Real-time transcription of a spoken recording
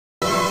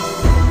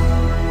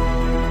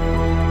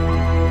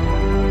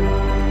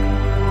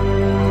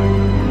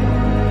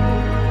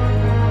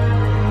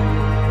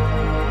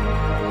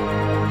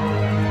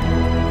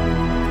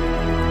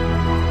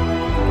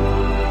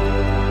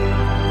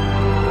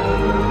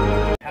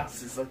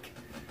is like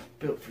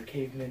built for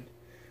cavemen.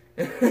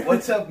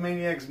 What's up,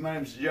 Maniacs? My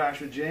name's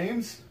Joshua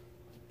James.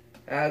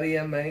 Howdy,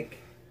 I'm Mike.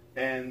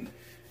 And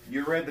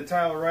you read the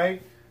title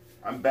right.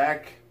 I'm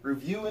back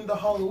reviewing the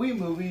Halloween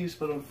movies,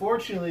 but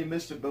unfortunately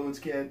Mr. Bones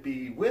can't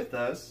be with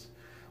us.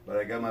 But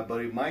I got my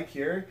buddy Mike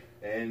here,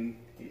 and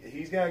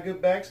he's got a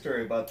good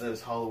backstory about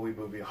this Halloween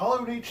movie.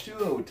 Halloween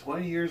H20,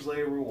 20 years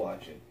later we're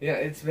watching. Yeah,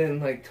 it's been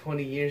like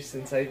 20 years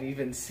since I've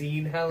even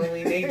seen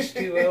Halloween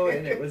H20,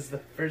 and it was the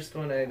first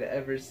one I'd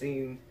ever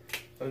seen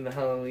from the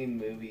Halloween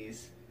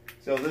movies.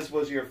 So this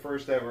was your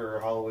first ever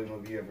Halloween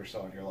movie you ever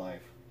saw in your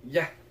life?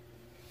 Yeah.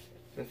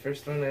 The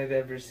first one I'd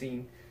ever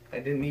seen. I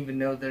didn't even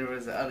know there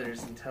was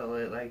others until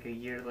like a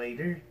year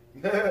later.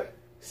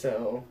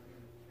 So,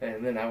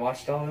 and then I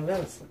watched all of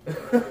those.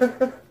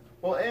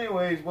 Well,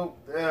 anyways,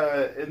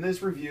 in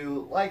this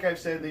review, like I've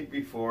said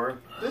before,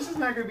 this is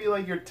not going to be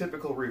like your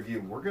typical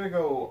review. We're going to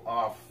go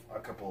off a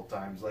couple of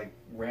times, like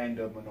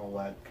random and all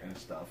that kind of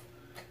stuff.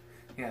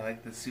 Yeah,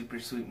 like the super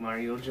sweet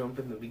Mario jump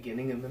in the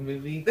beginning of the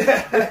movie.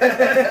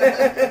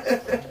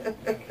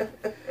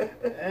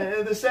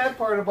 And the sad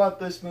part about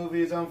this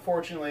movie is,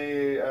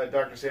 unfortunately,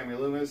 Dr.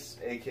 Samuel Loomis,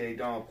 a.k.a.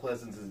 Donald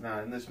Pleasance, is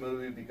not in this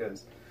movie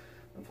because,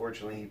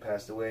 unfortunately, he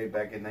passed away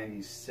back in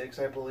 '96,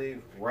 I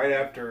believe, right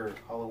after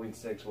Halloween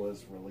 6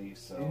 was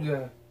released. So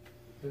yeah,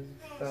 it was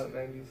about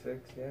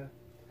 '96. Yeah.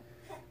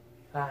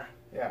 Ah.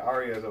 Yeah,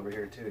 Aria's over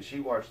here too. She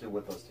watched it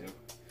with us too.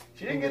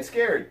 She didn't get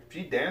scared.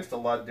 She danced a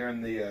lot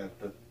during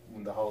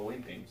when the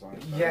Halloween theme song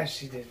started. Yeah,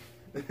 she did.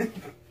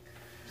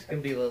 She's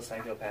gonna be a little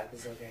psychopath.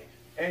 It's okay.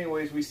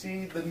 Anyways, we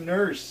see the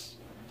nurse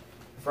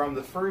from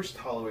the first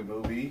Halloween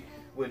movie,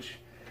 which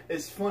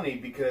is funny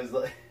because,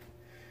 like,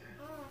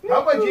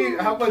 how about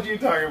you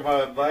talk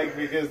about it, Mike?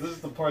 Because this is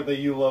the part that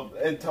you love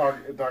and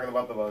talking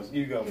about the most.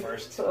 You go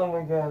first. Oh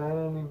my god, I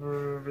don't even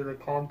remember the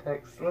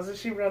context. Wasn't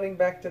she running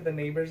back to the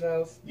neighbor's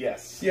house?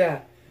 Yes.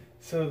 Yeah.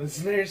 So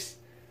this nurse,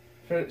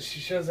 she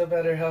shows up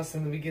at her house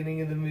in the beginning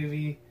of the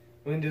movie.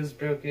 Windows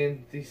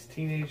broken. These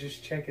teenagers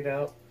check it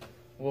out.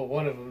 Well,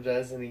 one of them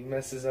does, and he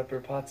messes up her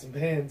pots and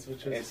pans,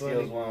 which was funny.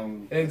 Steals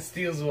one. And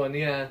steals one,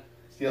 yeah.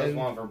 Steals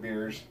one for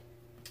beers.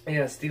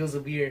 Yeah, steals a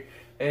beer.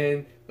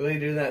 And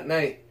later that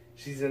night,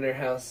 she's in her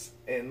house,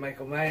 and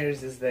Michael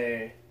Myers is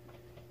there,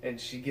 and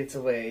she gets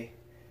away.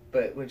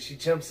 But when she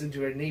jumps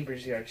into her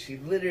neighbor's yard, she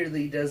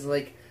literally does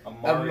like a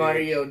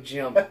Mario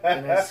jump,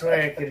 and I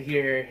swear I could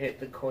hear her hit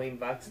the coin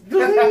box.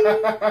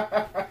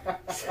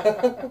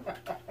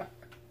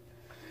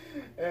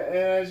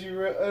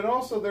 And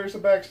also there's a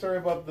backstory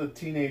about the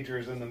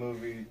teenagers in the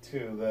movie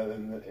too,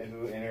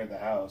 who entered the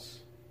house.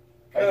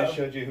 I just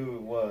showed you who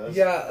it was.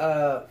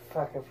 Yeah,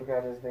 fuck, I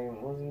forgot his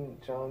name. Wasn't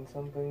it John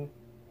something?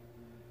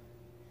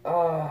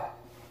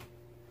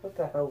 What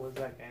the hell was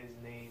that guy's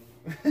name?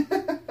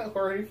 I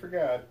already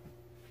forgot.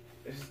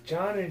 It was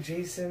John or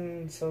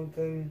Jason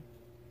something.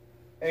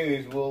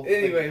 Anyways, we'll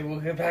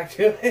get back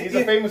to it. He's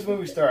a famous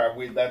movie star.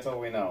 That's all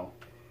we know.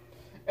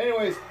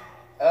 Anyways,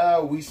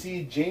 we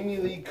see Jamie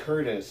Lee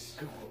Curtis.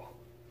 Cool.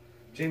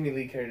 Jamie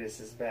Lee Curtis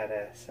is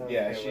badass.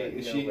 Yeah,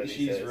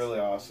 she's really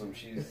awesome.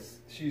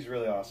 She's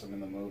really awesome in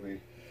the movie.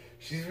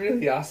 She's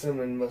really awesome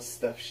in most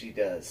stuff she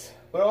does.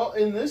 But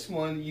in this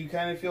one, you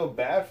kind of feel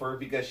bad for her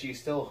because she's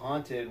still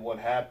haunted what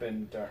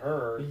happened to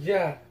her.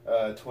 Yeah.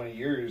 20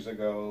 years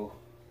ago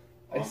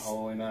on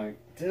Halloween night.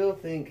 Still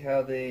think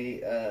how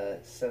they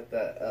set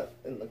that up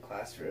in the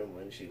classroom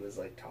when she was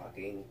like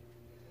talking.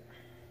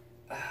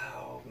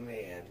 Oh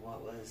man,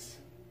 what was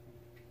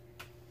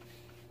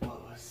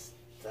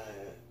the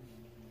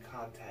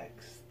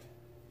context?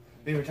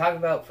 They were talking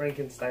about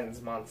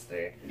Frankenstein's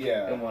monster.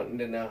 Yeah. And wanting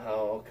to know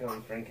how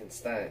come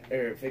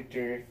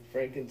Victor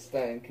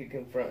Frankenstein could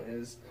confront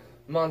his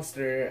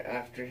monster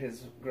after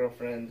his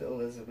girlfriend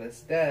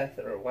Elizabeth's death,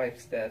 or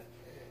wife's death.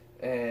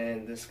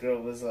 And this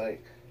girl was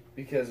like,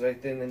 because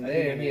right then and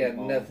there he had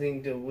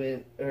nothing to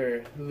win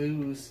or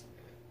lose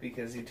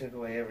because he took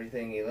away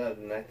everything he loved.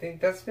 And I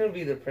think that's going to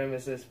be the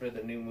premises for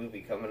the new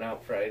movie coming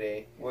out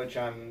Friday. Which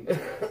I'm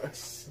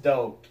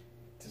stoked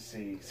to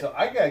see. So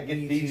I gotta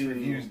get these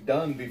reviews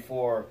done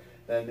before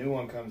that new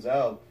one comes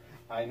out.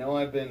 I know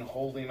I've been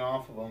holding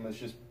off of them. It's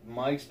just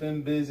Mike's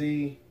been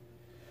busy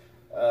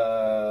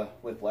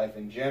with life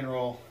in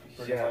general,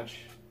 pretty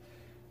much.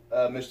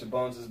 Mr.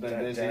 Bones has been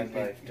busy.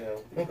 Life,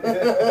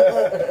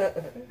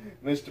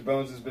 Mr.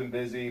 Bones has been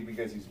busy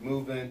because he's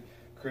moving.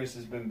 Chris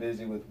has been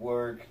busy with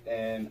work,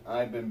 and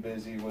I've been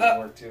busy with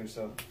work too.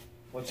 So,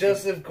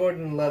 Joseph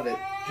Gordon-Levitt.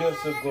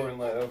 Joseph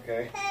Gordon-Levitt.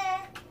 Okay.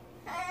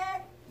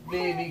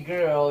 Baby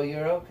girl,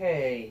 you're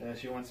okay.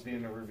 She wants to be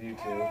in a review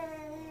too.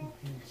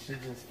 She's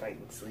just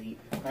fighting sleep.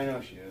 I know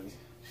she is.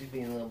 She's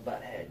being a little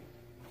butthead.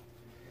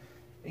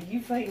 Are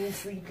you fighting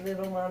sleep,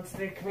 little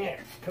monster? Come here.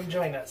 Come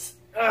join us.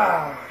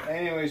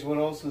 Anyways, what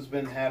else has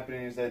been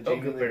happening is that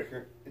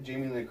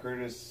Jamie Lee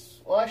Curtis.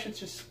 Well, I should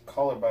just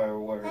call her by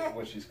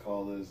what she's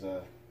called is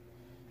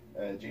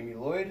Jamie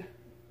Lloyd.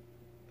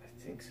 I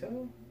think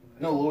so.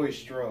 No, Laurie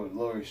Strode.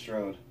 Laurie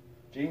Strode.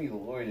 Jamie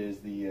Lloyd is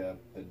the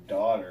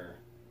daughter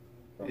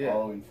from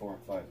Halloween 4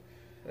 and 5.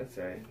 That's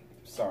right.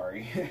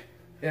 Sorry.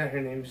 Yeah,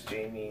 her name's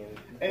Jamie. And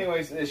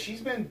Anyways,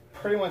 she's been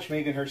pretty much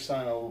making her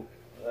son's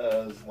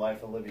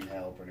life a living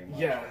hell, pretty much.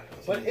 yeah.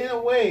 But in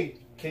a way,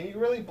 can you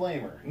really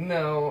blame her?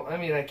 No, I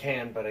mean I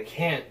can, but I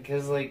can't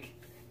because like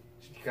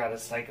you got a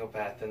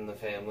psychopath in the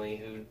family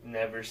who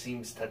never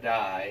seems to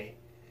die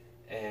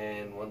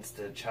and wants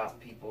to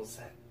chop people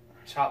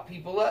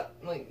up.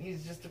 Like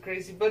he's just a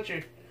crazy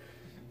butcher.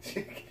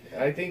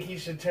 I think he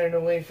should turn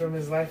away from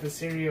his life of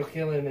serial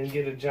killing and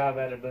get a job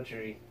at a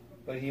butchery.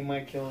 But he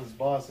might kill his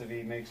boss if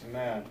he makes him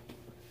mad.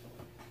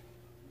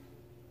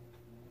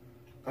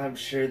 I'm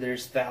sure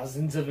there's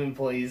thousands of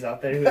employees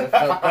out there who have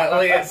felt that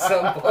way at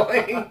some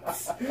point.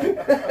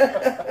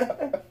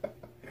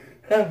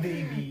 Oh,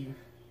 baby.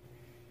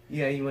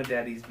 Yeah, you want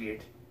daddy's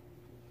beard.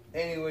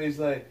 Anyways,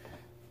 like,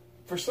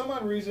 for some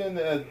odd reason,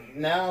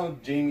 now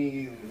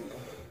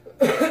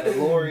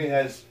Lori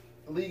has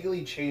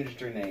legally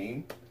changed her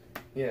name.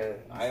 Yeah.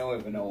 I don't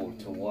even know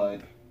to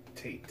what.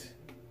 Tate.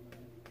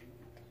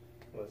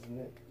 Wasn't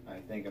it? I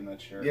think, I'm not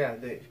sure. Yeah,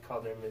 they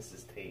called her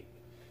Mrs. Tate.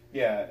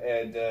 Yeah,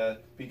 and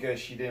because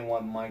she didn't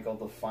want Michael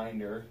to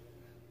find her,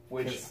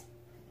 which...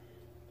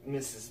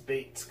 Mrs.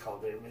 Bates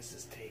called her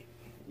Mrs. Tate.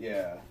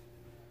 Yeah.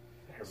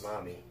 Her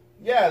mommy.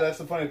 Yeah, that's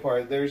the funny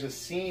part. There's a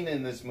scene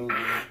in this movie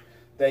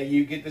that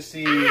you get to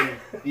see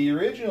the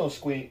original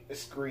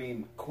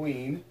Scream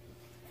Queen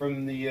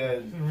from the...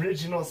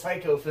 original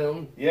Psycho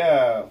film.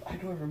 Yeah, I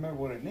don't even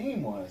remember what her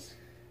name was.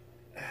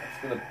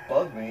 It's gonna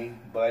bug me,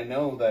 but I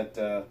know that...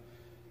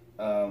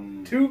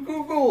 To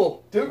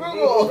Google! To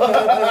Google!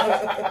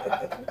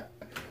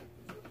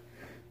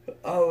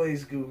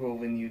 Always Google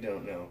when you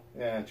don't know.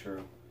 Yeah,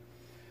 true.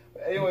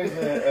 Anyways,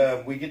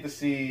 we get to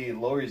see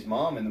Laurie's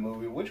mom in the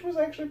movie, which was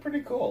actually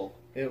pretty cool.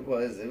 It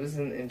was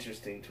an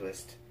interesting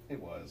twist.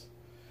 It was.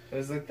 I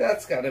was like,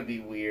 that's gotta be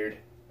weird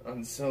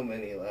on so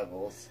many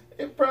levels.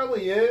 It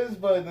probably is,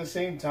 but at the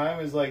same time,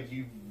 it's like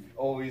you've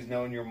always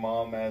known your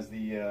mom as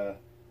the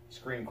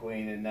Scream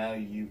Queen, and now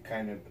you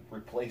kind of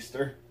replaced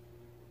her.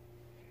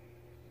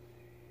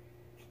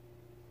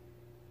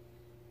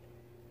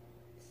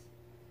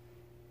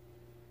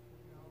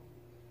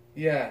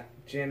 Yeah,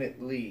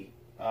 Janet Leigh.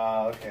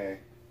 Okay.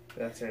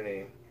 That's her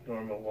name.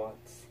 Norma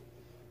Watts.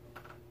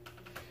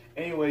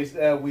 Anyways,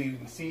 we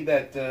see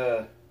that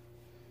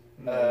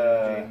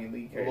Jamie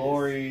Lee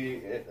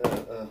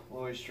Curtis.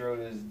 Laurie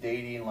Strode is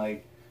dating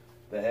like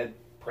the head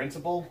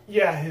principal.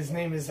 Yeah, his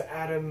name is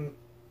Adam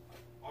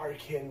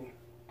Arkin.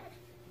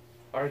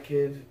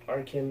 Arkin.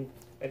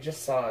 I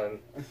just saw him.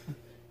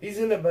 He's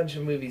in a bunch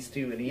of movies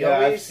too, and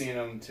I've seen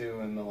him too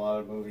in a lot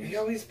of movies. He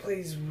always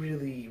plays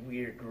really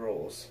weird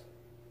roles.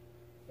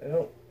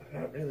 I'm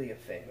not really a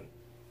fan.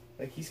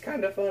 Like, he's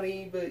kind of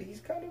funny, but he's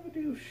kind of a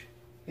douche.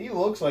 He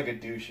looks like a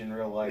douche in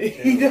real life,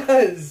 too. He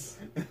does!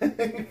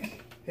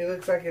 He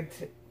looks like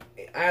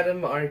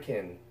Adam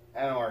Arkin.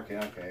 Adam Arkin,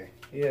 okay.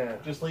 Yeah.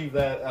 Just leave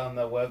that on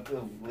the web,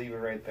 leave it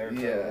right there for a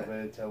little bit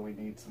until we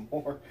need some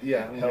more.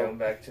 Yeah, I'm going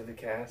back to the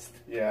cast.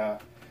 Yeah.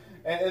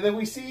 And then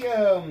we see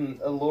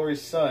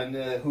Laurie's son,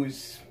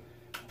 who's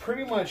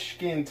pretty much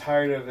getting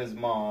tired of his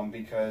mom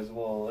because,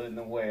 well, in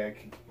a way I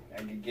could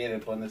get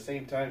it, but at the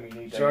same time you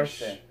need to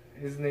understand.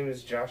 His name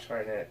is Josh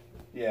Hartnett.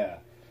 Yeah.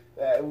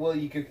 Well,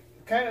 you could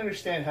kind of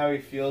understand how he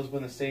feels, but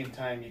at the same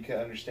time you can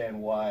understand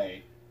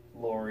why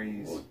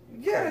Laurie's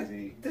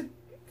crazy. The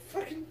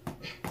fucking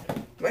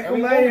Michael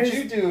Myers. What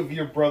would you do if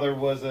your brother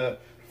was a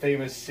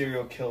famous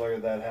serial killer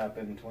that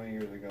happened 20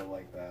 years ago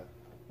like that?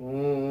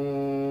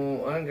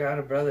 Ooh, I got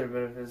a brother,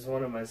 but if it's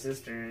one of my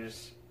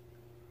sisters,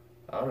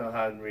 I don't know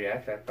how I'd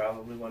react. I'd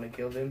probably want to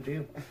kill them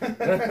too.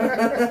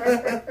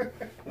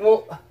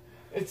 Well,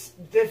 it's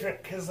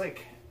different because,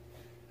 like,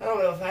 I don't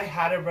know, if I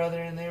had a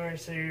brother and they were a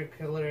serial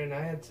killer and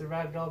I had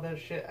survived all that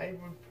shit, I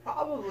would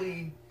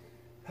probably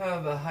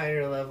have a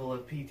higher level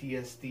of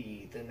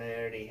PTSD than I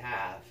already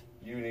have.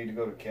 You need to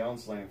go to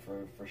counseling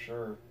for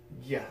sure.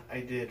 Yeah,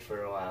 I did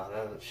for a while.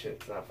 That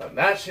shit's not fun.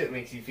 That shit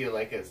makes you feel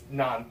like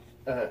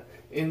a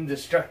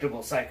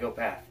indestructible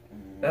psychopath.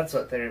 Mm-hmm. That's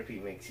what therapy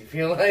makes you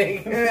feel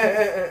like.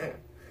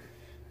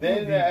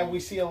 Then we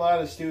see a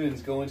lot of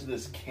students go into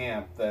this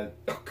camp that...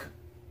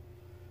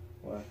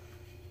 What?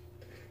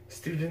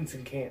 Students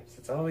in camps.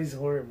 It's always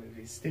horror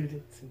movies.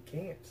 Students in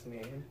camps,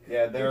 man.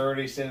 Yeah, they're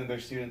already sending their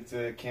students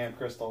to Camp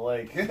Crystal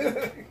Lake.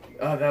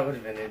 Oh, that would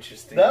have been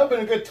interesting. That would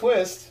have been a good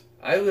twist.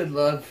 I would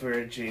love for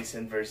a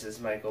Jason versus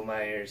Michael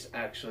Myers,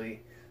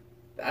 actually.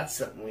 That's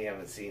something we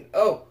haven't seen.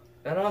 Oh,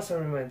 that also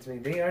reminds me,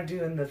 they are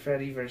doing the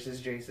Freddy versus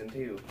Jason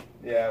too.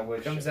 Yeah,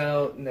 which comes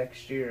out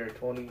next year,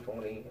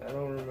 2020. I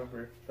don't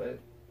remember, but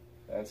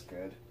that's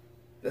good.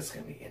 That's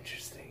gonna be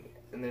interesting.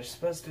 And they're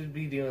supposed to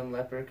be doing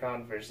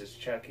Leprechaun versus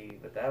Chucky,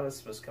 but that was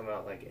supposed to come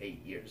out like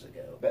 8 years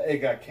ago. It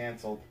got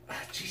canceled. Ah,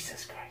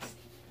 Jesus Christ.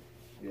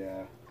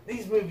 Yeah.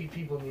 These movie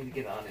people need to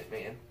get on it,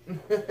 man.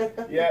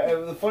 Yeah,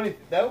 the funny,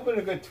 that would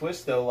have been a good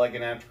twist though, like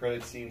an after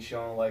credit scene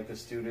showing like the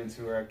students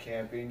who are out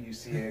camping. You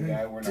see a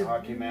guy wearing a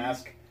hockey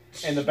mask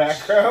in the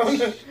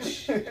background.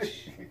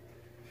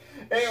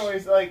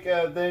 Anyways, like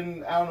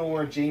then I don't know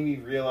where Jamie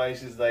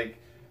realizes like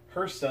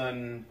her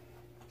son,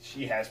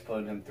 she has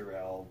put him through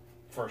hell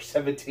for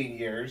 17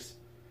 years.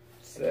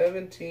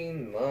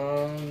 17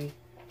 long,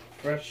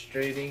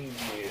 frustrating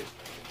years.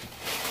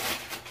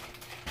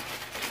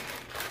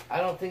 I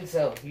don't think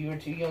so. You were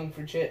too young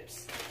for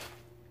chips.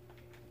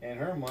 In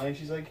her mind,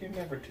 she's like, you're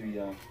never too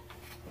young.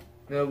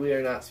 No, we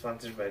are not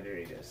sponsored by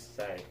Doritos.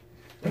 Sorry.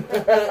 We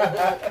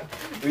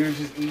were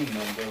just eating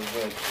them. They were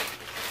good.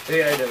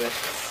 They are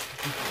delicious.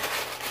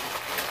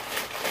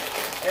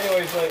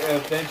 Anyways,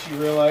 then she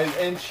realized,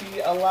 and she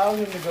allowed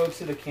him to go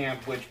to the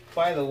camp, which,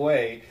 by the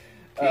way...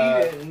 He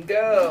didn't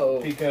go.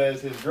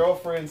 Because his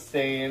girlfriend's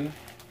staying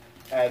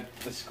at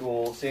the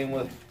school, same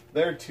with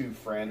their two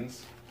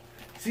friends.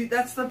 See,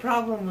 that's the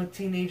problem with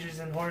teenagers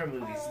in horror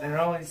movies. They're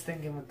always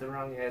thinking with the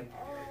wrong head.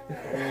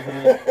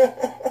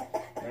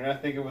 Mm-hmm. They're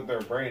not thinking with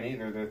their brain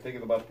either. They're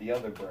thinking about the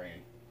other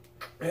brain.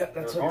 Yeah,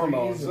 that's their what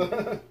hormones.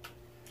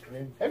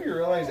 Have you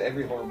realized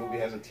every horror movie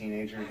has a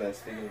teenager that's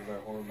thinking of their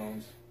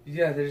hormones?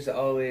 Yeah, there's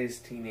always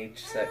teenage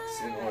sex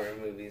in horror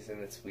movies,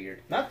 and it's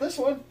weird. Not this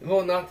one.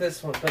 Well, not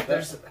this one, but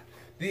there's...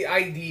 The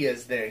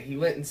idea's there. He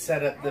went and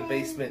set up the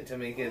basement to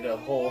make it a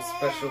whole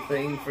special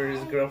thing for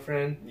his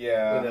girlfriend.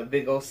 Yeah. With a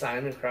big old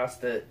sign across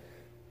the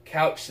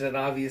couch that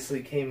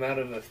obviously came out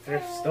of a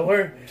thrift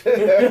store.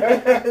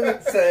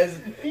 It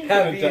says,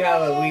 Happy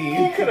Halloween.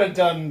 He could have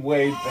done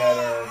way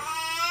better.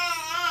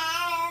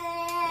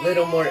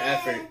 Little more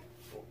effort.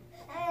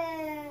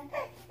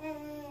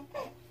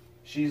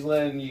 She's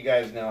letting you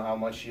guys know how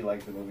much she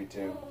liked the movie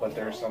too, but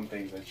there are some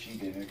things that she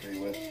didn't agree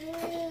with.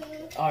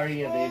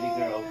 Aria, baby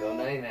girl, go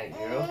night-night.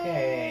 You're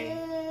okay.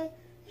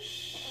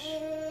 Shh.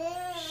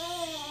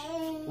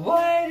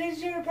 What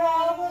is your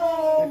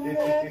problem?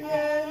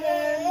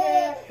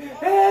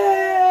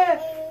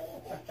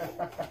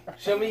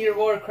 Show me your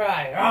war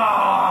cry.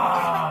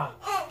 Ah!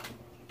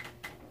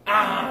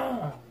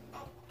 Ah!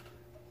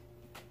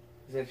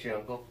 Is that your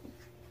uncle?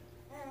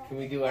 Can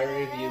we do our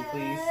review,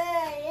 please?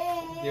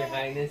 Your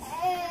Highness?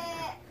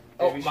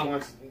 Maybe she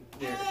wants...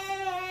 Here.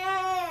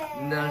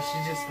 No,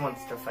 she just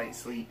wants to fight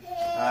sleep.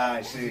 Ah,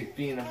 I see.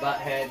 Being a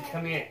butthead.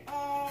 Come here.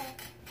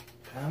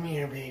 Come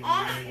here, baby.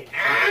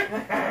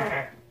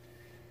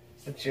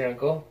 Is that your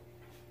uncle?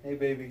 Hey,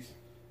 babies.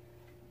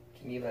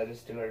 Can you let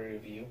us do our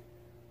review?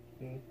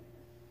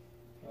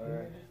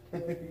 Alright.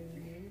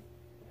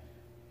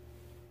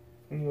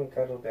 You want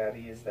cuddle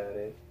daddy? Is that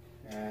it?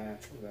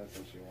 That's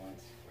what she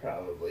wants.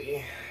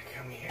 Probably.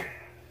 Come here.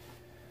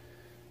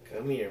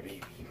 Come here,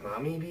 baby.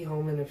 Mommy be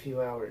home in a few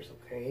hours,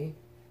 okay?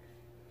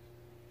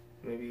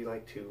 Maybe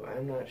like 2.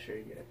 I'm not sure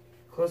yet.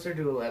 Closer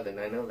to 11.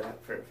 I know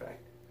that for a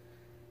fact.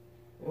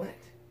 What?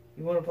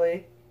 You want to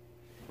play?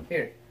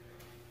 Here.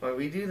 While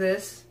we do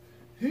this,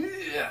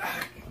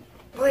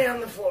 play on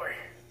the floor.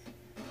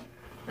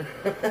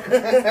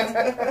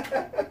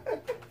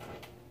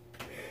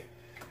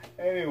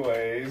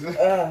 Anyways.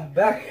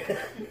 Back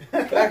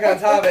on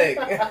topic.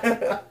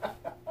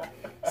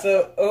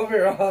 So,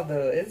 overall,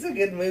 though, it's a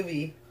good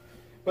movie.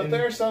 But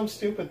there are some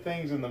stupid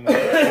things in the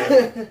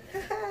movie.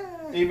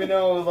 Even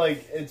though,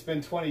 like, it's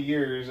been 20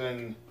 years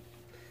and...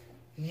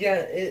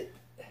 Yeah,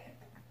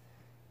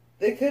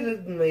 they could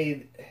have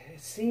made...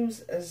 It seems,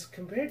 as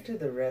compared to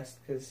the rest,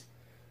 because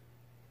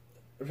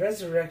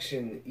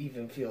Resurrection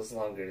even feels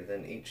longer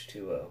than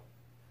H20.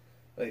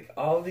 Like,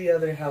 all the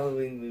other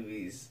Halloween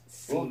movies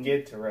seem we'll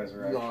get to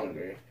Resurrection.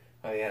 Longer.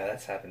 Oh, yeah,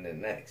 that's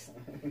happening next.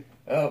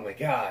 Oh, my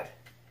God.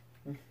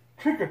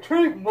 Trick or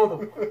treat,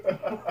 mother...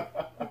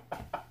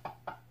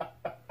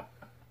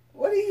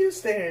 What are you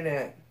staring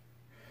at?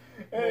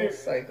 Hey,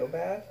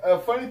 psychopath.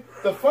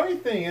 The funny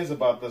thing is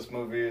about this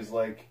movie is,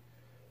 like,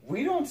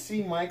 we don't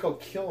see Michael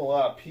kill a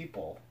lot of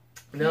people.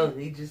 No,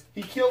 he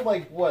killed,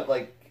 like, what,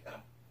 like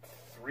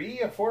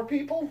 3 or 4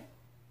 people?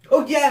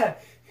 Oh, yeah!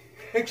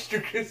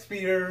 Extra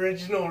crispy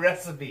original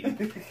recipe.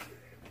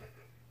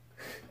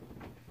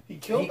 He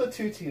killed the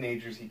 2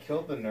 teenagers. He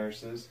killed the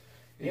nurses.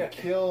 He Yeah.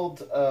 killed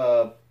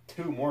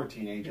 2 more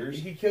teenagers.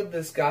 He killed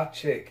this goth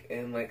chick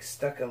and, like,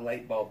 stuck a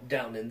light bulb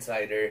down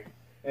inside her.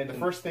 And the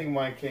first thing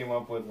Mike came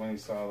up with when he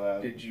saw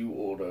that... Did you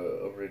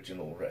order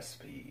original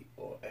recipe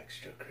or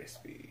extra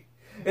crispy?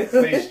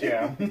 Space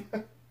Jam.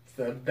 It's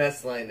the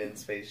best line in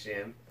Space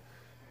Jam.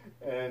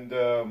 And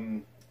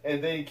then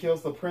he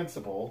kills the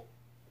principal.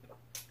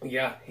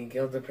 Yeah, he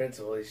killed the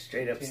principal. He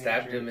straight up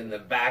stabbed him in the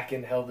back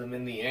and held him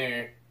in the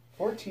air.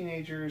 4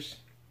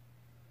 teenagers.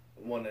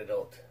 1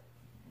 adult.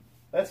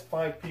 That's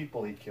 5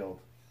 people he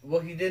killed.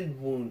 Well, he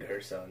didn't wound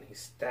her son. He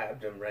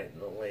stabbed him right in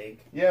the leg.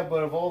 Yeah,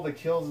 but of all the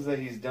kills that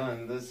he's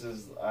done, this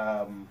is,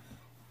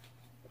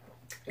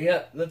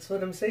 Yeah, that's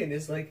what I'm saying.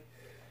 It's like,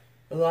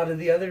 a lot of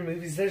the other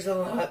movies, there's a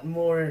lot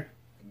more...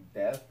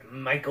 death.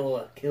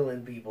 Michael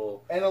killing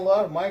people. And a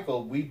lot of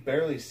Michael. We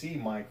barely see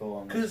Michael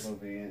on this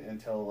movie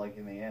until, like,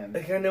 in the end.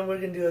 Like, I know we're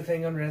going to do a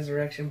thing on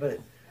Resurrection, but...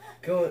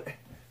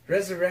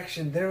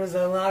 Resurrection, there was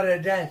a lot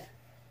of death.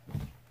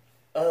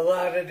 A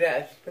lot of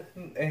death.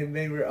 And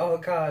they were all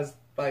caused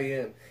by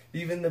him.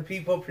 Even the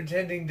people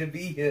pretending to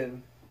be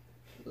him.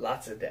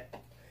 Lots of death.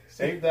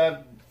 Save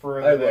that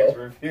for the next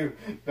review.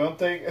 Don't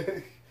take...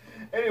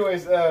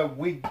 Anyways,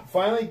 we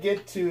finally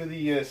get to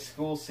the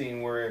school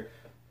scene where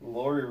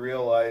Lori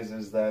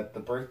realizes that the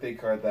birthday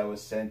card that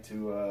was sent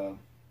to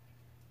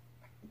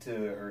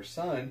her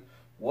son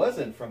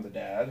wasn't from the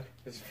dad.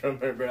 It's from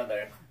her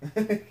brother.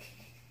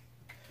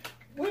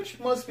 Which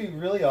must be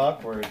really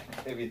awkward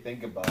if you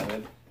think about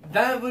it.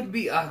 That would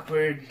be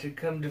awkward to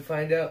come to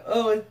find out.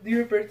 Oh,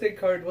 your birthday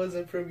card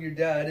wasn't from your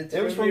dad.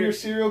 It was from your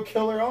serial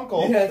killer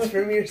uncle. Yeah, it's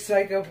from your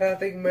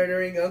psychopathic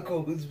murdering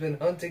uncle who's been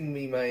hunting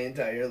me my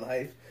entire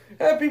life.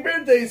 Happy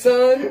birthday,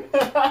 son!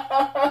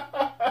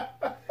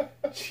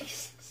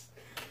 Jesus.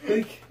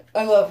 Like,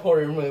 I love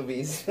horror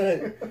movies,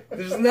 but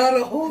there's not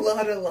a whole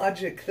lot of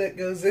logic that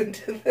goes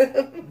into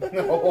them.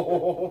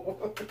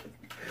 No.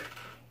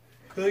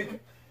 Like,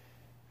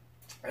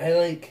 I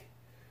like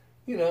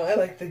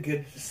the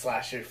good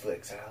slasher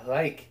flicks. I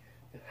like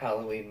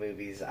Halloween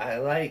movies. I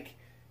like,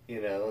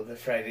 the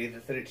Friday the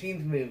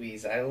 13th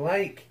movies. I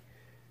like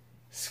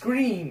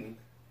Scream.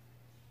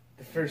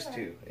 The first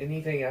two.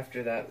 Anything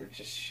after that were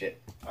just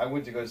shit. I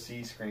went to go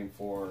see Scream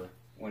 4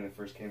 when it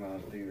first came out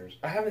in theaters.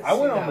 I haven't. I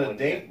went on a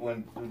date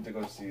to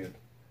go see it.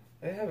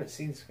 I haven't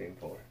seen Scream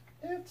 4.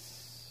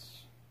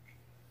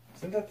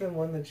 Isn't that the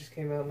one that just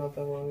came out not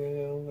that long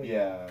ago? Like,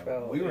 yeah,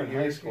 we were in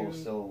high school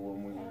still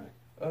when we were.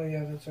 Oh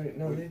yeah, that's right.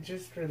 No, they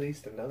just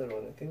released another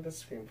one. I think that's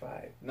Scream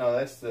 5. No,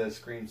 that's the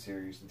Scream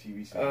series, the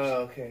TV series.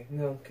 Oh, okay.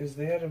 No, because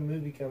they had a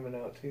movie coming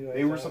out too.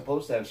 They were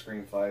supposed to have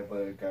Scream 5,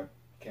 but it got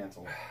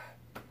canceled.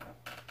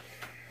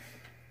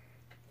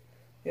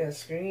 Yeah,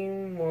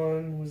 Scream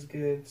 1 was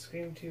good.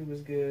 Scream 2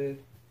 was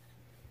good.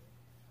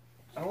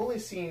 I've only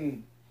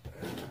seen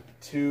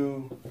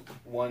 2,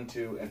 1,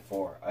 2, and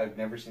 4. I've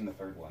never seen the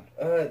third one.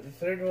 The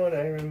third one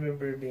I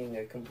remember being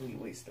a complete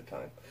waste of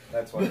time.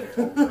 That's what they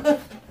told me.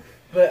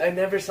 But I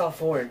never saw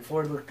 4, and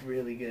 4 looked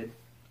really good.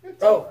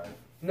 It's alright.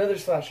 Another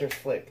slasher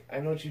flick. I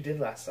Know What You Did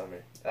Last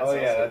Summer. That's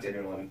that's a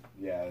good one.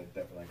 Yeah,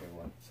 definitely a good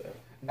one.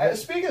 So,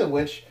 speaking of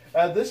which,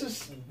 this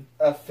is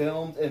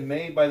filmed and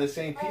made by the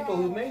same people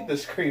who made the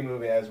Scream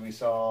movie, as we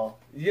saw.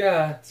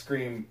 Yeah.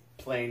 Scream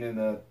playing in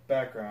the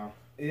background.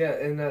 Yeah,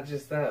 and not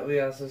just that,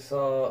 we also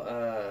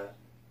saw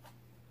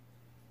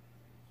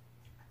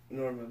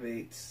Norma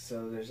Bates,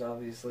 so there's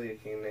obviously a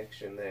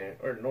connection there.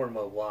 Or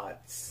Norma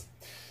Watts.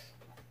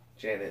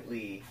 Janet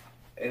Leigh.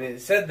 And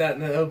it said that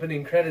in the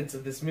opening credits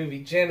of this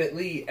movie, Janet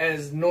Leigh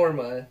as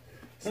Norma.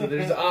 So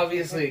there's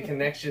obviously a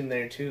connection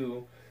there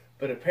too.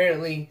 But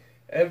apparently,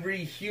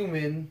 every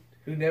human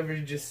who never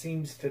just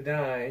seems to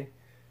die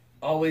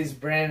always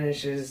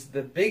brandishes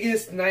the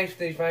biggest knife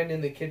they find in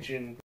the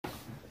kitchen.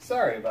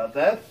 Sorry about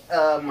that.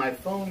 My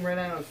phone ran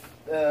out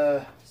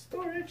of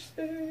Storage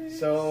space.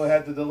 so I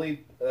had to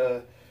delete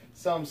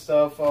some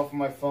stuff off of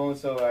my phone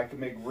so I could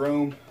make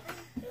room.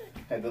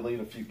 Had to delete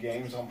a few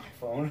games on my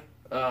phone.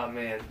 Oh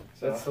man,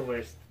 that's the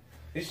worst.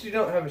 At least you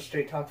don't have a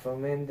straight talk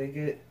phone, man. They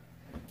get,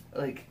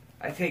 like,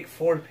 I take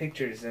 4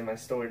 pictures and my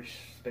storage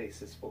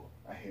space is full.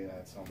 I hate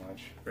that so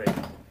much. Right.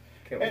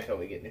 Can't wait till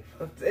we get new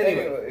phones.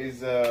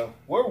 Anyway.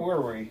 Where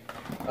were we?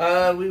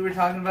 We were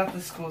talking about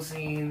the school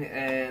scene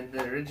and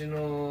the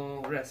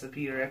original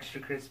recipe or extra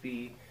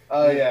crispy.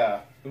 Oh,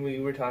 yeah. We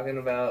were talking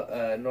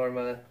about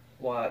Norma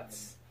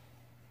Watts,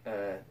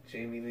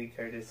 Jamie Lee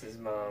Curtis's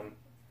mom,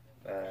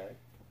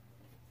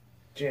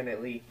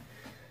 Janet Leigh.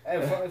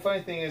 And the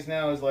funny thing is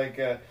now is like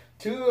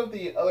 2 of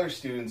the other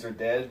students are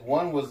dead.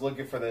 One was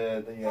looking for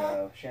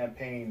the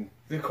champagne.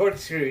 The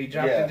corkscrew. He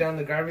dropped it down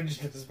the garbage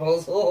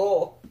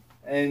disposal.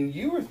 And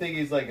you were thinking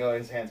he's like, oh,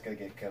 his hand's gonna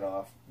get cut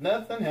off.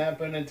 Nothing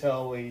happened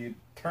until he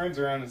turns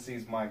around and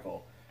sees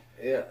Michael.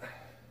 Yeah.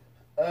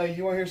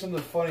 You want to hear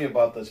something funny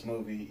about this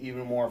movie?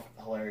 Even more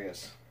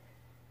hilarious.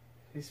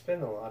 He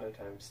spent a lot of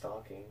time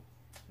stalking.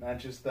 Not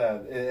just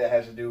that. It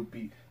has to do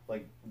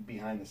with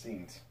behind the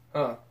scenes.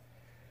 Huh.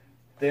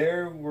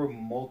 There were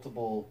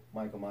multiple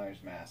Michael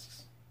Myers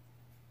masks.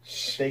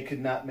 They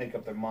could not make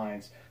up their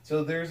minds.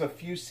 So there's a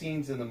few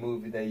scenes in the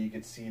movie that you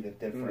could see the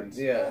difference.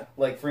 Yeah.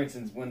 Like, for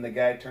instance, when the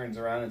guy turns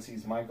around and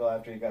sees Michael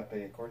after he got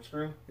the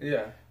corkscrew.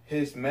 Yeah.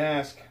 His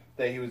mask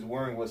that he was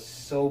wearing was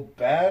so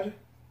bad,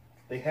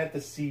 they had to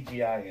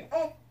CGI it.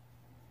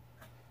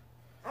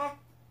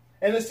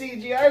 And the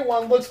CGI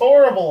one looks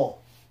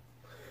horrible!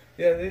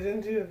 Yeah, they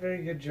didn't do a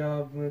very good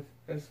job with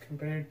as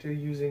compared to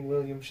using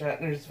William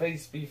Shatner's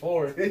face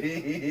before.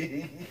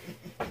 I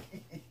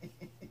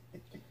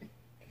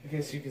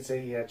guess you could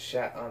say he had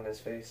shat on his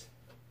face.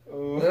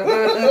 Don't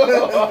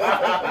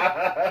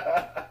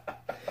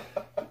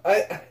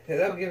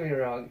get me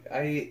wrong.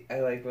 I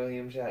like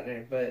William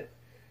Shatner, but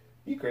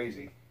you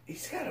crazy.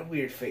 He's got a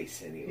weird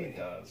face anyway. He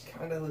does.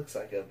 Kind of looks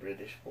like a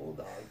British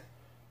bulldog.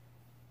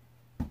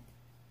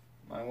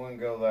 I wouldn't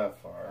go that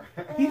far.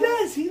 He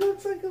does. He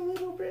looks like a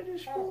little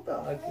British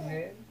bulldog,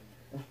 man.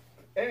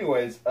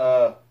 Anyways,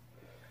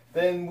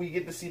 then we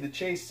get to see the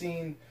chase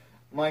scene.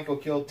 Michael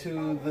killed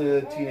 2 of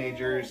the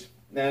teenagers.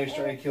 Now he's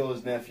trying to kill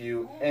his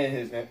nephew and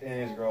his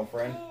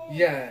girlfriend.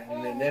 Yeah,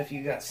 and the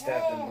nephew got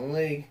stabbed in the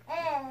leg.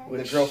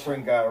 The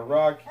girlfriend got a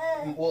rock.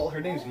 Well,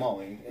 her name's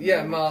Molly.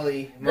 Yeah,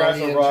 Molly. Grabs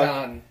Molly a and rock,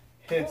 John.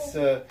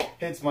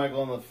 Hits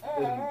Michael in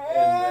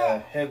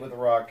the head with a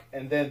rock,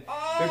 and then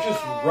they're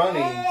just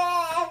running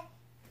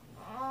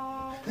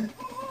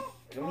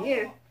Come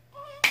here.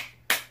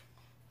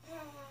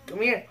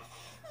 Come here.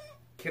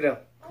 Kiddo,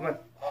 come on.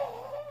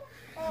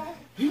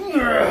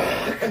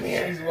 Come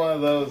here. She's one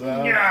of those,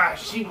 huh? Yeah,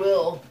 she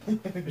will.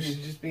 She's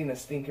just being a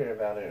stinker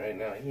about it right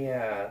now.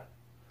 Yeah.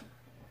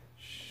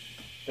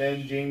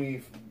 Then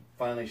Jamie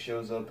finally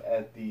shows up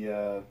at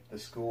the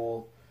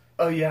school.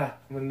 Oh yeah,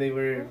 when they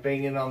were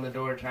banging on the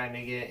door trying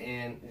to get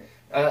in.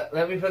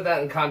 Let me put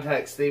that in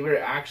context. They were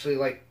actually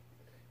like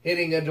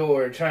hitting a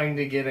door trying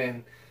to get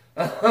in.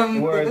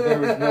 Where there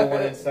was no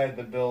one inside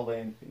the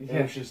building.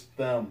 It was just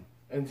them.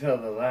 Until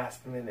the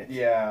last minute.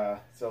 Yeah,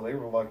 so they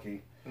were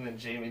lucky. And then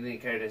Jamie Lee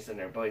Curtis and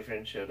her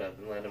boyfriend showed up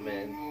and let him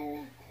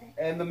in.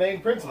 And the main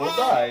principal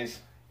dies.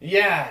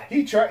 Yeah.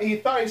 He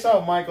thought he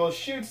saw Michael,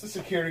 shoots the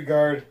security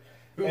guard.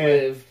 Who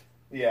lived.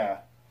 Yeah,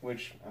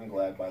 which I'm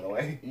glad, by the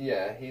way.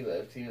 Yeah, he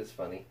lived. He was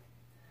funny.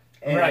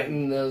 And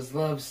writing those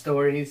love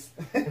stories.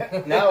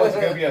 Now it's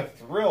going to be a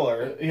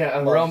thriller. Yeah,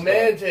 a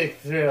romantic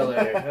thriller.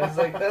 I was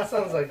like, that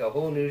sounds like a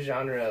whole new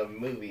genre of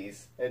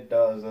movies. It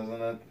does,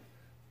 doesn't it?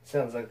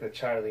 Sounds like the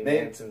Charlie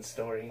Manson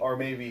story. Or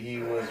maybe he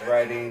was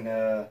writing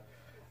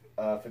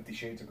 50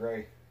 Shades of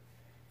Grey.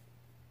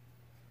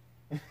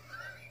 I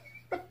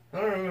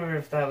don't remember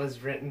if that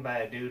was written by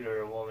a dude or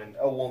a woman.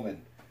 A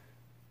woman.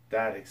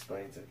 That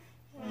explains it.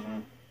 Mm-hmm.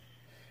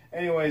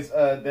 Anyways,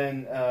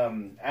 then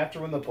after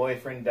when the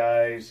boyfriend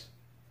dies,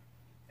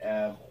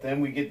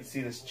 then we get to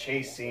see this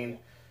chase scene.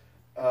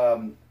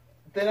 Then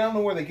I don't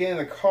know where they get in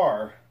the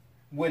car,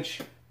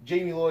 which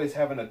Jamie Lloyd's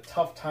having a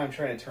tough time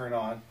trying to turn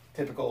on.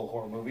 Typical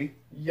horror movie.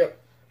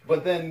 Yep.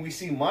 But then we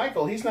see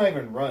Michael, he's not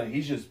even running,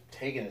 he's just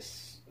taking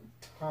his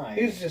time.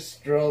 He's just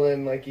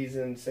strolling like he's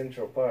in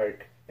Central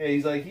Park. Yeah,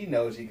 he's like, he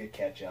knows he could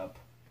catch up.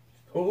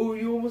 Oh,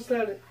 you almost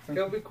had it.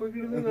 Gotta be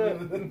quicker than that.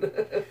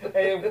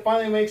 And it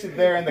finally makes it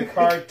there, and the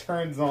car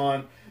turns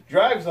on,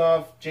 drives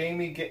off.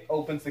 Jamie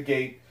opens the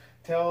gate,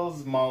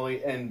 tells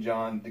Molly and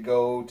John to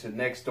go to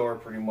next door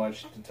pretty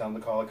much to tell them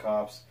to call the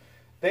cops.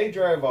 They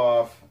drive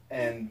off,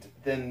 and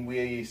then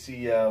we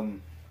see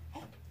Jamie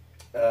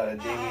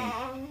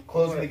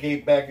closing the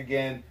gate back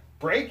again,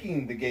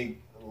 breaking the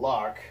gate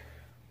lock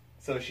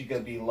so she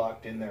could be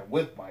locked in there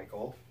with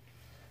Michael.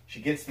 She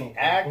gets the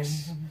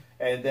axe,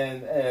 and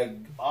then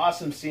an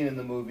awesome scene in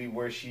the movie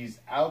where she's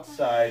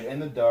outside in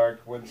the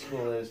dark where the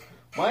school is.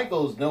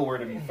 Michael's nowhere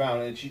to be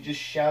found, and she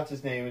just shouts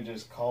his name and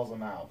just calls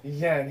him out.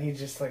 Yeah, and he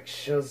just like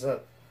shows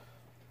up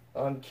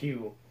on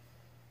cue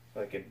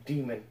like a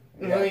demon.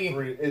 Yeah,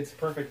 it's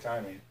perfect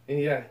timing.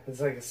 Yeah, it's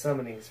like a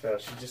summoning spell.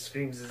 She just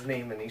screams his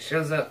name and he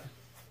shows up.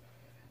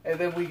 And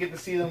then we get to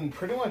see them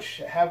pretty much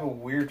have a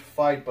weird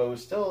fight, but it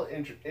was still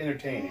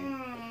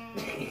entertaining.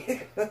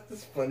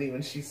 That's funny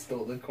when she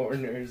stole the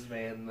coroner's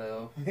van,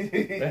 though.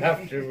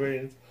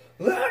 Afterwards,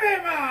 look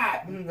at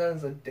that! And I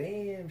was like,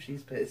 damn,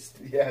 she's pissed.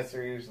 Yeah,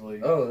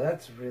 seriously. Oh,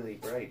 that's really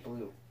bright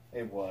blue.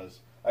 It was.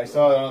 I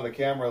saw it on the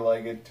camera,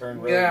 like it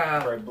turned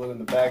red, bright blue in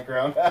the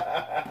background.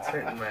 It's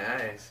hurting my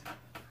eyes.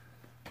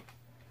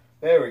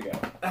 There we go.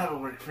 That'll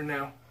work for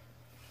now.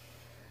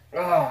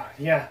 Oh,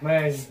 yeah,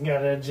 my eyes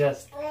gotta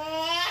adjust.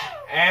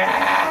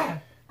 Ah!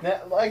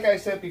 Now, like I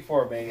said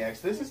before, Maniacs,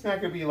 this is not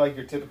going to be like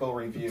your typical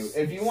review.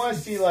 If you want to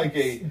see like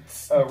a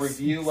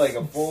review, like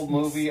a full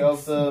movie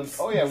of the...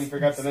 Oh yeah, we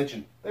forgot to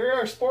mention. There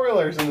are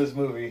spoilers in this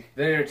movie.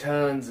 There are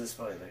tons of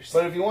spoilers.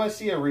 But if you want to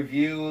see a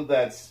review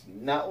that's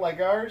not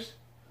like ours,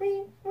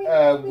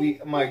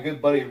 my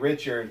good buddy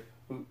Richard,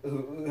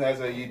 who has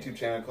a YouTube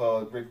channel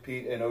called Rick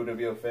Pete and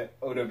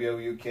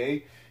oWo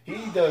UK, he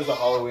does the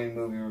Halloween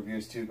movie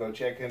reviews too. Go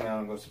check him out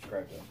and go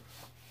subscribe to him.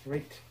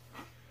 Great.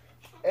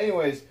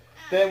 Anyways,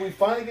 then we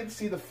finally get to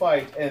see the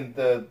fight, and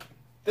then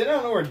I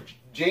don't know where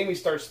Jamie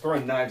starts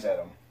throwing knives at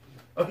him.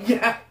 Oh,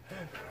 yeah.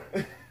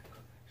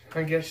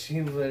 I guess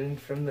she learned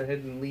from the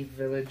Hidden Leaf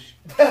Village.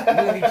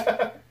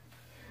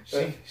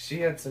 She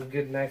had some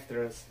good knife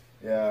throws.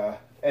 Yeah,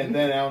 and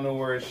then I don't know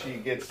where she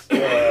gets...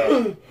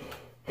 you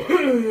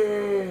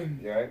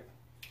right?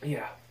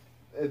 Yeah.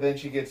 And then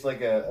she gets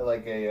like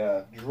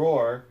a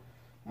drawer.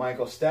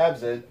 Michael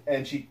stabs it,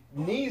 and she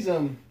knees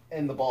him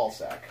in the ball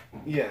sack.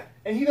 Yeah.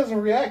 And he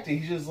doesn't react.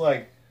 He's just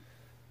like...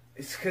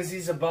 It's because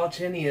he's a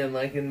Balchinian,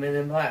 like in Men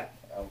in Black.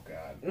 Oh,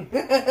 God.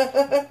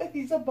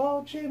 He's a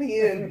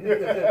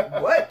Balchinian.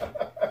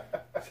 What?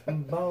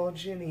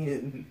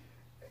 Balchinian.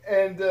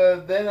 And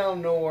then out of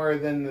nowhere,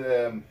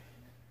 then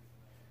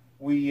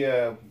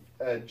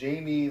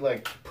Jamie,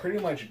 like, pretty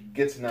much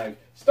gets a knife,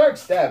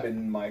 starts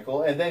stabbing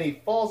Michael, and then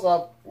he falls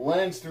up,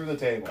 lands through the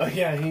table. Oh,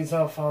 yeah, he's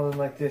all falling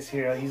like this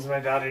here. I'll use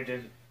my daughter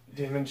to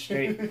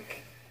demonstrate.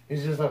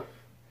 He's just like...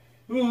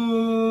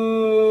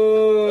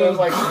 Ooh. It was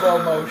like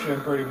slow motion,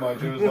 pretty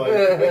much. It was like...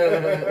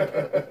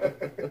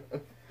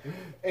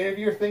 And if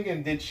you're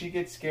thinking, did she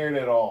get scared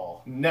at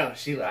all? No,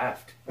 she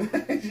laughed.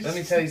 Let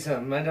me tell you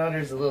something. My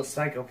daughter's a little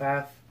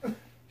psychopath.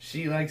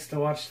 She likes to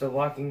watch The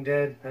Walking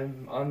Dead.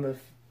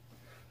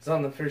 It's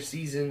on the first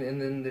season,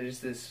 and then there's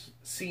this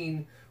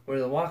scene where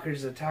the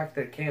walkers attack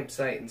their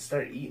campsite and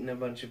start eating a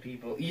bunch of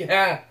people.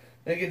 Yeah,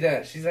 look at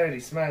that. She's already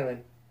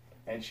smiling.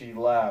 And she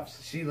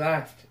laughs. She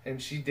laughed,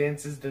 and she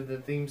dances to the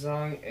theme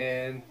song,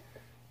 and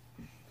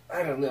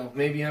I don't know,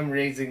 maybe I'm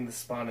raising the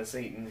spawn of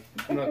Satan.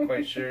 I'm not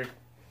quite sure.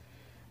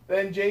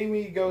 Then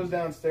Jamie goes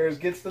downstairs,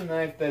 gets the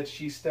knife that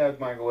she stabbed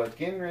Michael with,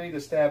 getting ready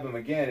to stab him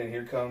again, and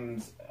here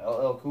comes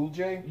LL Cool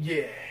J.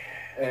 Yeah.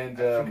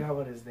 And I forgot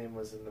what his name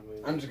was in the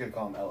movie. I'm just gonna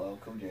call him LL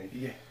Cool J.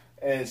 Yeah.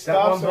 And That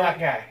stops one black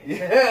guy.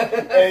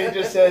 and he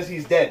just says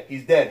he's dead.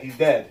 He's dead. He's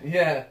dead.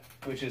 Yeah.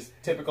 Which is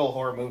typical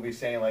horror movie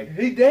saying like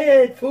He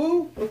dead,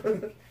 fool.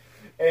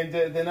 And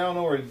then out of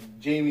nowhere,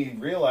 Jamie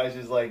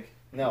realizes like,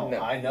 no,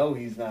 I know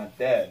he's not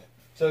dead.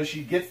 So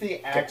she gets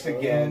the axe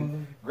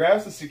again,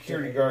 grabs the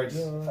security guard's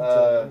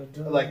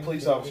like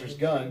police officer's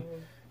gun,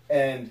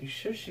 and You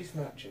sure she's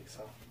not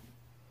Jigsaw?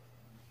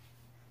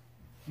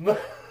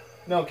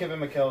 no, Kevin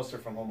McAllister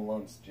from Home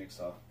Alone's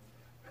Jigsaw.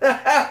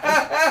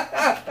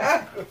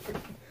 That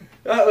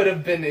would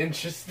have been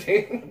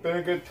interesting. Been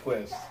a good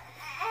twist.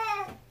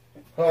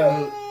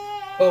 Homolosa.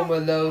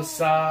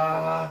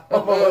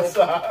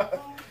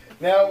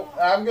 Now,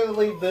 I'm going to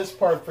leave this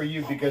part for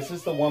you because this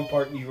is the one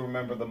part you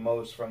remember the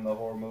most from the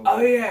horror movie.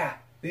 Oh yeah,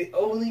 the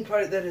only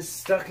part that is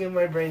stuck in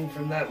my brain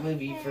from that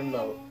movie, for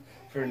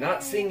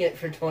not seeing it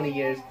for 20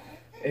 years,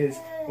 is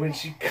when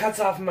she cuts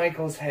off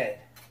Michael's head.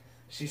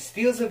 She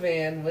steals a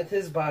van with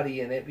his body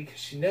in it because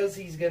she knows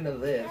he's gonna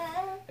live,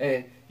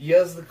 and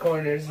yells the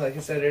corners, like I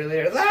said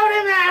earlier, load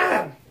him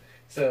up!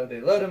 So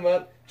they load him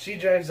up, she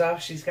drives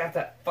off, she's got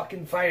that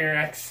fucking fire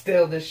axe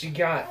still that she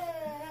got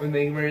when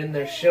they were in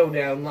their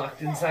showdown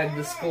locked inside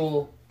the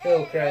school,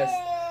 Hillcrest.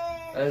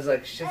 I was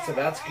like, shit's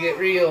about to get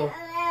real.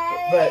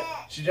 But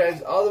she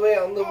drives all the way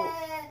out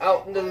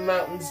into the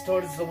mountains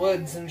towards the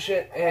woods and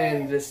shit,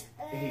 and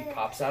he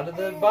pops out of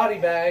the body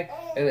bag,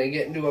 and they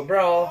get into a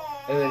brawl,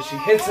 and then she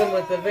hits him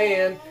with the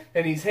van,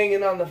 and he's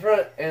hanging on the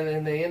front, and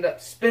then they end up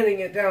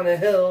spinning it down a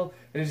hill,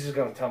 and he's just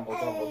going tumble,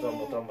 tumble,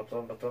 tumble, tumble,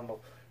 tumble,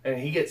 tumble. And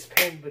he gets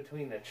pinned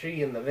between a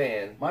tree and the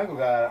van. Michael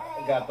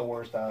got the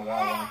worst out of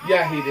that one.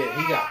 Yeah, he did.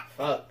 He got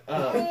fucked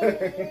up.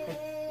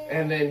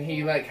 And then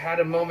he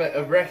had a moment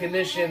of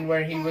recognition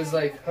where he was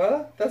like,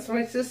 huh? That's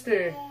my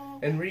sister.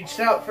 And reached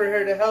out for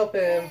her to help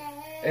him.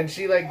 And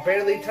she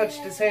barely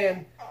touched his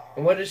hand.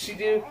 And what does she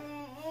do?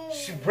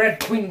 She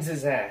Red Queens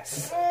his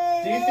ass.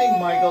 Do you think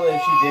Michael,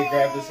 if she did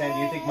grab his hand,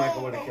 do you think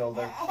Michael would have killed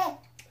her?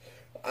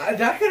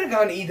 That could have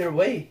gone either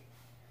way.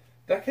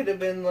 That could have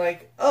been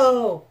like,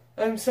 oh,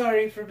 I'm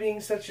sorry for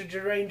being such a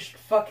deranged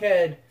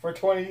fuckhead. For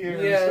 20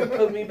 years. Yeah,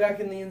 put me back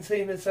in the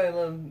insane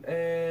asylum,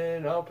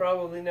 and I'll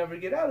probably never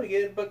get out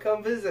again, but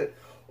come visit.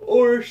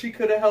 Or she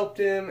could have helped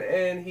him,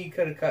 and he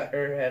could have cut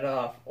her head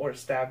off, or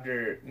stabbed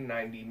her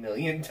 90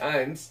 million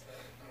times.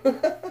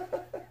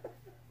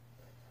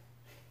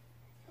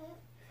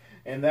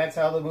 And that's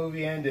how the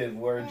movie ended,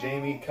 where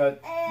Jamie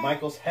cut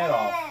Michael's head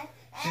off.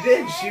 She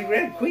did. She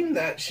Red Queen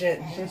that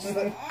shit. She's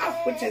like,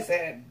 off with his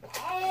head.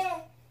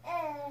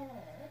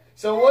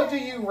 So what do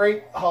you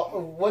rate,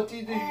 what do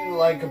you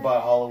like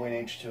about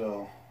Halloween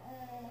H20?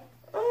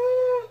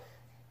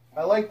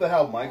 I liked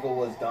how Michael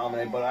was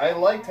dominant, but I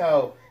liked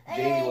how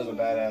Jamie was a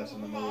badass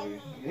in the movie.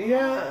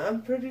 Yeah,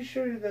 I'm pretty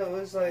sure that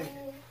was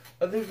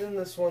other than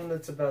this one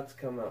that's about to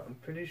come out, I'm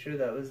pretty sure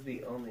that was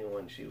the only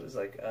one she was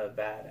a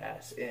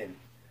badass in.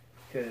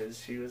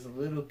 Because she was a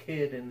little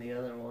kid in the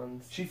other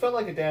ones. She felt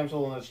like a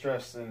damsel in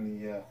distress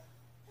in the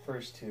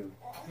first two.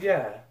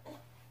 Yeah.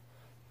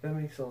 That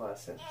makes a lot of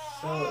sense.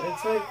 So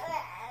it's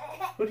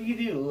what do you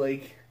do?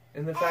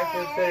 And the fact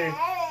that they're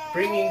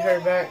bringing her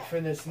back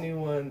for this new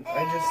one,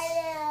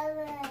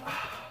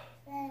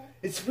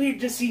 it's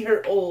weird to see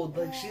her old.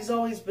 She's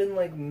always been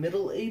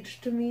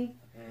middle-aged to me.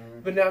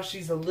 Mm-hmm. But now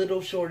she's a little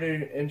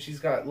shorter and she's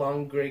got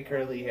long gray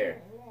curly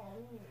hair.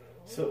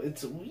 So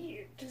it's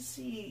weird to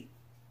see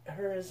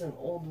her as an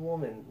old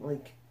woman.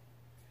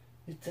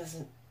 It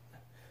doesn't...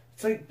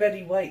 It's like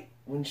Betty White.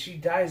 When she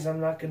dies, I'm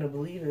not going to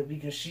believe it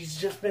because she's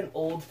just been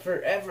old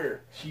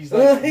forever. She's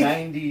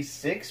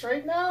 96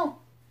 right now?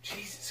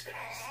 Jesus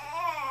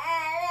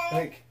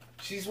Christ.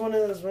 She's one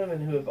of those women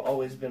who have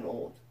always been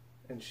old.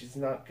 And she's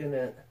not going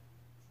to...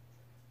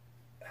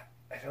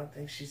 I don't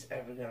think she's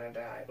ever going to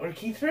die. Or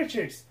Keith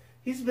Richards.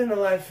 He's been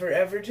alive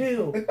forever,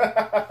 too.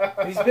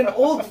 He's been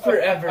old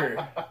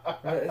forever.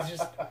 It's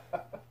just...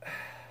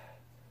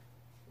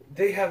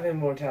 They have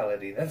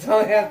immortality. That's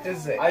all I have to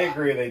say. I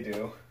agree they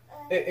do.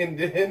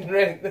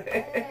 Right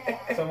there.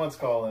 Someone's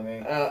calling me.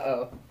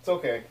 Uh-oh. It's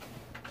okay.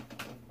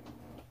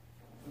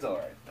 It's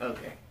alright.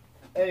 Okay.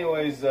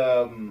 Anyways,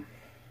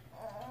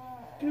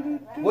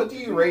 what do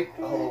you rate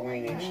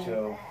Halloween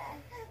H2O?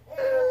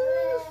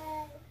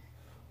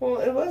 Well,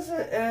 it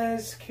wasn't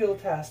as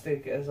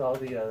kill-tastic as all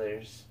the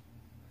others.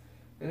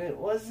 And it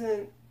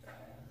wasn't...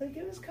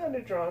 it was kind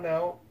of drawn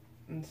out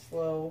and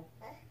slow.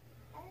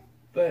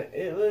 But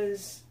it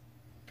was...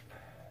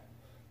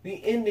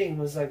 The ending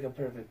was a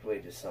perfect way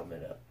to sum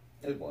it up.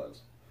 It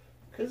was.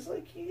 Because,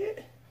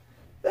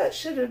 that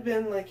should have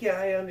been, yeah,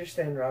 I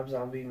understand Rob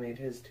Zombie made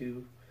his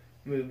 2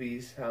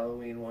 movies,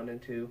 Halloween 1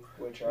 and 2.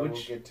 Which I will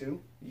get to.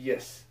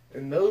 Yes.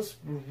 And those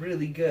were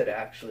really good,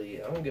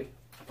 actually. I don't give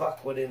a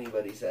fuck what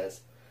anybody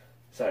says.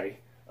 Sorry.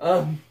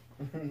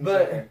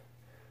 But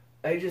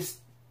I just,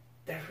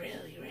 they're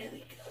really,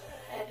 really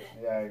good.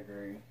 Yeah, I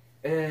agree.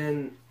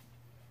 And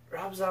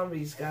Rob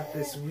Zombie's got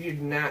this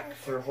weird knack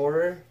for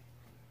horror.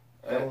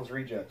 Devil's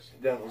Rejects.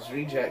 Devil's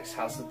Rejects,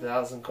 House of the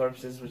Thousand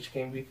Corpses, which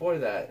came before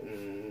that,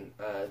 and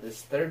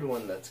this third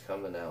one that's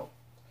coming out.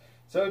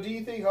 So, do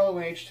you think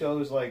Halloween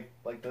H2O is like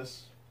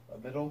this, a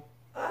middle?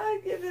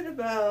 I give it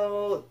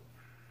about.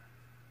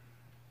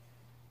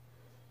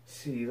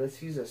 See,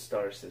 let's use a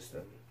star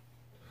system.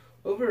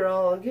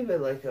 Overall, I'll give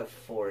it like a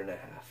 4.5.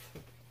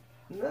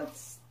 And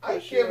that's. I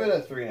give it a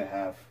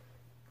 3.5.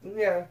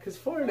 Yeah, because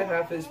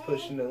 4.5 is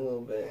pushing it a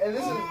little bit. And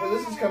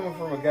this is coming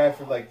from a guy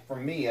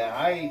from me.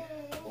 I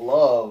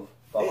love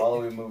the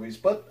Halloween movies,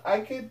 but I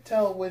could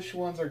tell which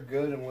ones are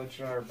good and which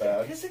are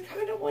bad. Because it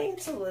kind of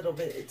wanes a little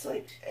bit. It's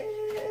like,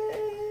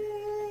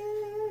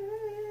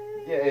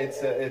 Yeah,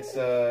 it's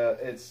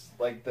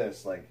like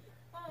this, like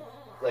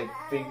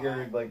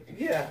fingered, like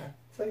yeah,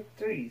 it's like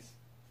 3s.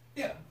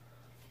 Yeah,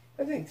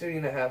 I think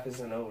 3.5 is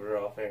an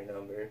overall fair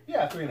number.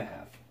 yeah, 3.5.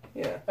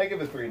 Yeah, I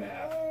give it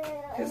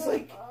 3.5. because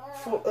like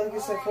I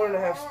said,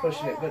 4.5 is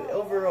pushing it, but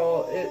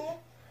overall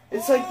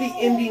it's like the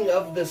ending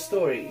of the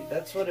story.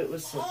 That's what it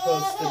was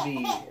supposed to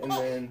be, and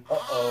then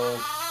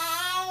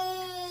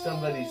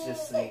somebody's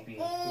just sleepy.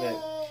 But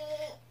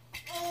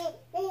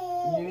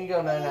you need to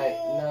go night night.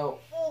 No,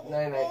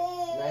 night night,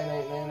 night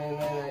night, night night,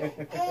 night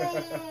night.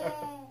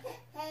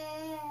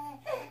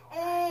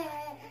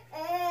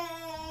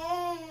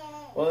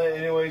 Well,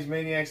 anyways,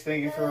 Maniacs,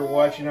 thank you for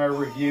watching our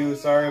review.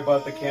 Sorry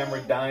about the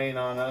camera dying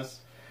on us,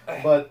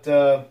 but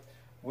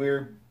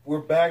we're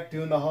back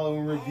doing the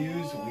Halloween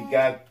reviews. We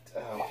got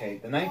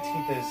the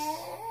 19th is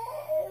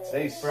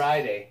today's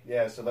Friday.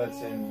 Yeah, so that's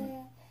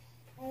in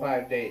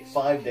 5 days.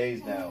 5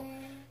 days now.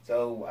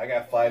 So I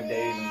got 5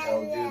 days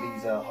until I do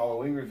these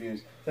Halloween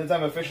reviews. Since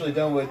I'm officially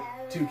done with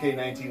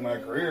 2K19 my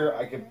career,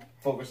 I can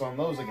focus on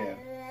those again.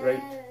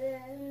 Right.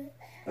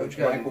 Which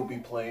Mike will be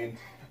playing.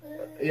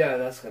 Yeah,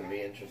 that's going to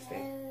be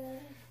interesting.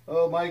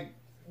 Oh, Mike,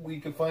 we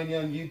can find you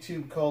on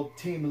YouTube called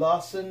Team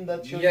Lawson.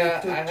 That's your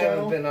YouTube channel? I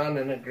haven't been on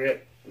in a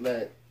grip,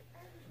 but...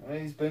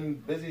 He's been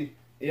busy.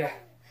 Yeah,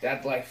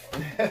 dad life.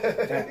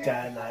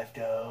 Dad life,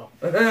 though.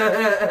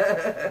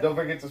 Don't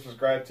forget to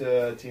subscribe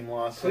to Team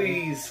Lawson.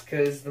 Please,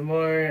 because the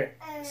more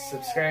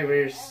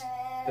subscribers,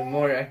 the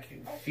more I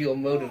can feel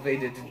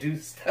motivated to do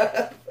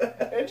stuff.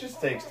 It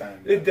just takes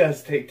time. It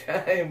does take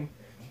time,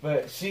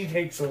 but she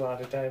takes a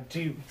lot of time,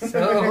 too.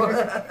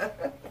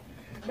 So...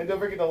 And don't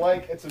forget to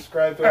like and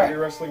subscribe to our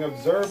Wrestling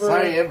Observer.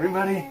 Sorry,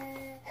 everybody.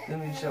 Let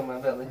me show my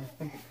belly.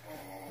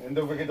 And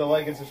don't forget to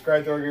like and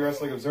subscribe to our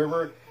Wrestling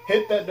Observer.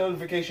 Hit that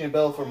notification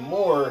bell for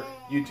more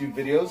YouTube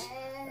videos.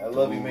 I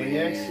love you,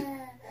 Maniacs.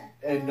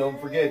 And don't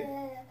forget,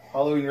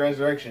 Halloween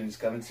Resurrection is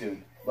coming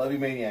soon. Love you,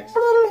 Maniacs.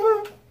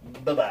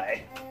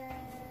 Bye-bye.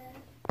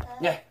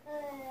 Yeah.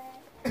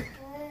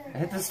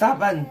 Hit the stop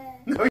button.